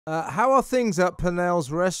How are things at Purnell's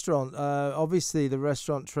restaurant? Obviously, the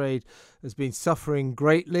restaurant trade has been suffering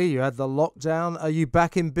greatly. You had the lockdown. Are you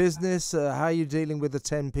back in business? How are you dealing with the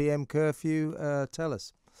 10 p.m. curfew? Tell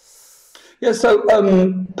us. Yeah, so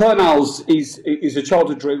Purnell's is a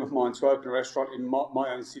childhood dream of mine to open a restaurant in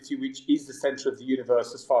my own city, which is the centre of the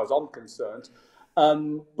universe as far as I'm concerned.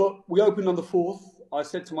 But we opened on the 4th. I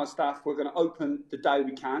said to my staff, we're going to open the day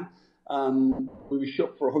we can. We were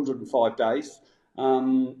shut for 105 days.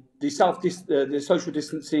 The social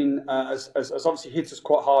distancing has obviously hit us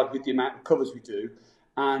quite hard with the amount of covers we do,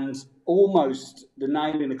 and almost the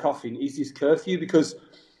nail in the coffin is this curfew, because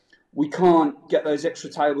we can't get those extra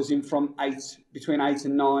tables in from between 8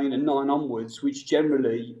 and 9 and 9 onwards, which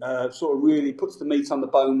generally sort of really puts the meat on the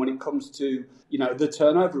bone when it comes to the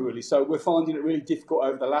turnover really. So we're finding it really difficult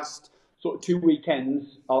over the last sort of 2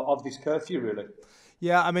 weekends of this curfew really.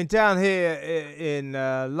 Yeah, I mean, down here in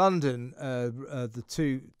London, the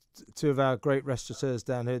two of our great restaurateurs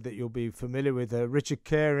down here that you'll be familiar with, Richard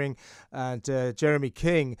Caring and Jeremy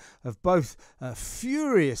King, have both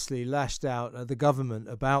furiously lashed out at the government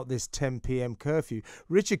about this 10 p.m. curfew.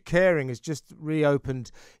 Richard Caring has just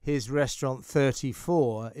reopened his restaurant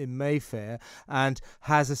 34 in Mayfair and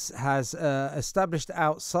has established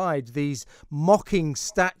outside these mocking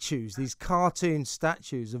statues, these cartoon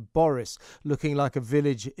statues of Boris looking like a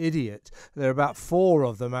village idiot. There are about 4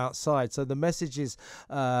 of them outside, so the message is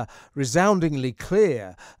resoundingly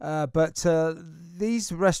clear, but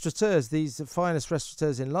these restaurateurs, these finest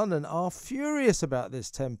restaurateurs in London, are furious about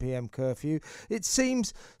this 10 p.m. curfew. It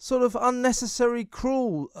seems sort of unnecessarily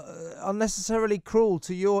cruel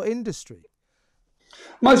to your industry.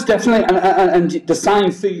 Most definitely, and the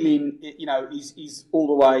same feeling, is all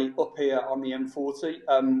the way up here on the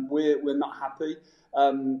M40. We're not happy.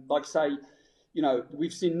 Like I say,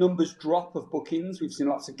 we've seen numbers drop of bookings. We've seen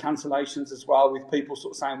lots of cancellations as well, with people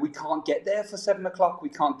sort of saying we can't get there for 7 o'clock, we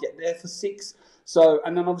can't get there for 6. So,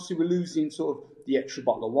 and then obviously we're losing sort of the extra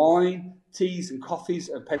bottle of wine, teas and coffees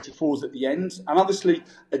and petit fours at the end, and obviously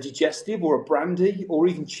a digestive or a brandy or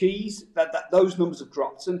even cheese. Those numbers have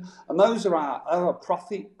dropped, and those are our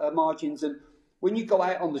profit margins. And when you go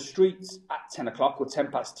out on the streets at 10 o'clock or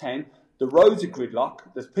 10 past 10, the roads are gridlock.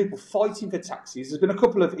 There's people fighting for taxis. There's been a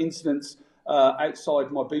couple of incidents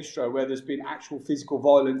outside my bistro where there's been actual physical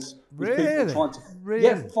violence with people trying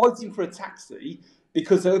to fighting for a taxi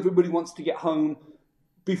because everybody wants to get home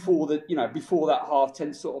before that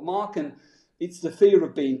 10:30 sort of mark. And it's the fear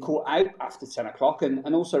of being caught out after 10 o'clock. And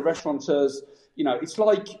also restaurateurs, it's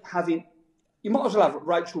like you might as well have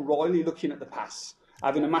Rachel Riley looking at the pass,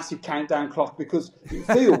 having a massive countdown clock, because it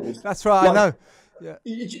feels that's right, like, I know. Yeah.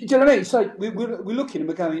 Do you know what I mean? So we're looking and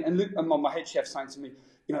we're going, and my head chef saying to me,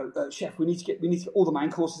 chef, we need to get all the main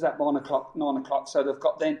courses at 9 o'clock. So they've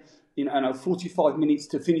got then 45 minutes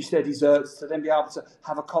to finish their desserts, to then be able to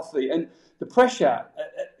have a coffee. And the pressure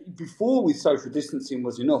before with social distancing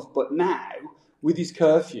was enough, but now with this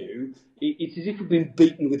curfew, it's as if we've been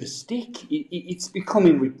beaten with a stick. It's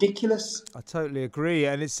becoming ridiculous. I totally agree,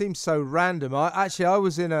 and it seems so random.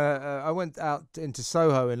 I went out into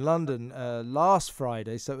Soho in London last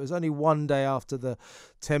Friday, so it was only one day after the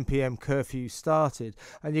 10 p.m. curfew started.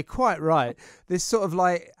 And you're quite right. This sort of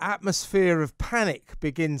like atmosphere of panic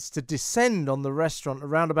begins to descend on the restaurant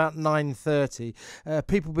around about 9:30.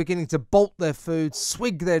 People beginning to bolt their food,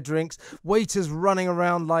 swig their drinks, waiters running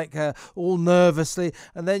around like all nervously,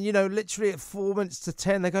 and then literally at 4 minutes to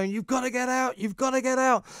 10, they're going, "You've got to get out! You've got to get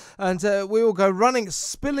out!" And we all go running,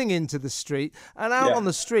 spilling into the street, and out on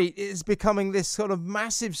the street it is becoming this sort of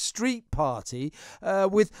massive street party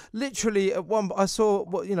with literally I saw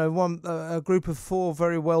a group of 4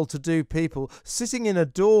 very well-to-do people sitting in a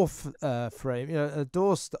door frame,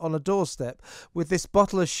 on a doorstep with this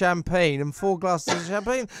bottle of champagne and 4 glasses of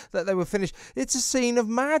champagne that they were finished. It's a scene of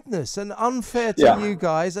madness and unfair to you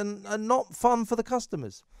guys, and not fun for the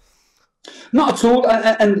customers. Not at all,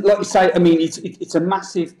 and like you say, I mean, it's a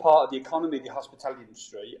massive part of the economy, the hospitality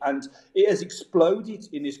industry, and it has exploded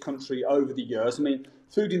in this country over the years. I mean,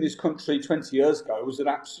 food in this country 20 years ago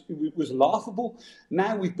was laughable.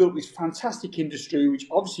 Now we've built this fantastic industry, which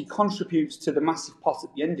obviously contributes to the massive pot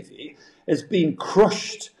at the end of it, has been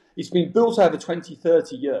crushed. It's been built over 20,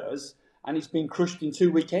 30 years, and it's been crushed in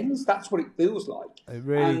 2 weekends. That's what it feels like.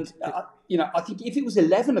 And I think if it was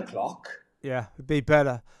 11 o'clock, it'd be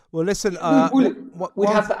better. Well, listen, we'd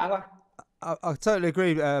have that hour. I totally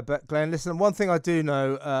agree, but Glyn, listen, one thing I do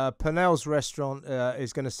know, Purnell's restaurant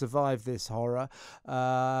is going to survive this horror.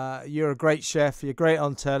 You're a great chef, you're great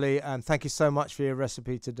on telly, and thank you so much for your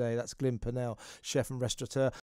recipe today. That's Glyn Purnell, chef and restaurateur.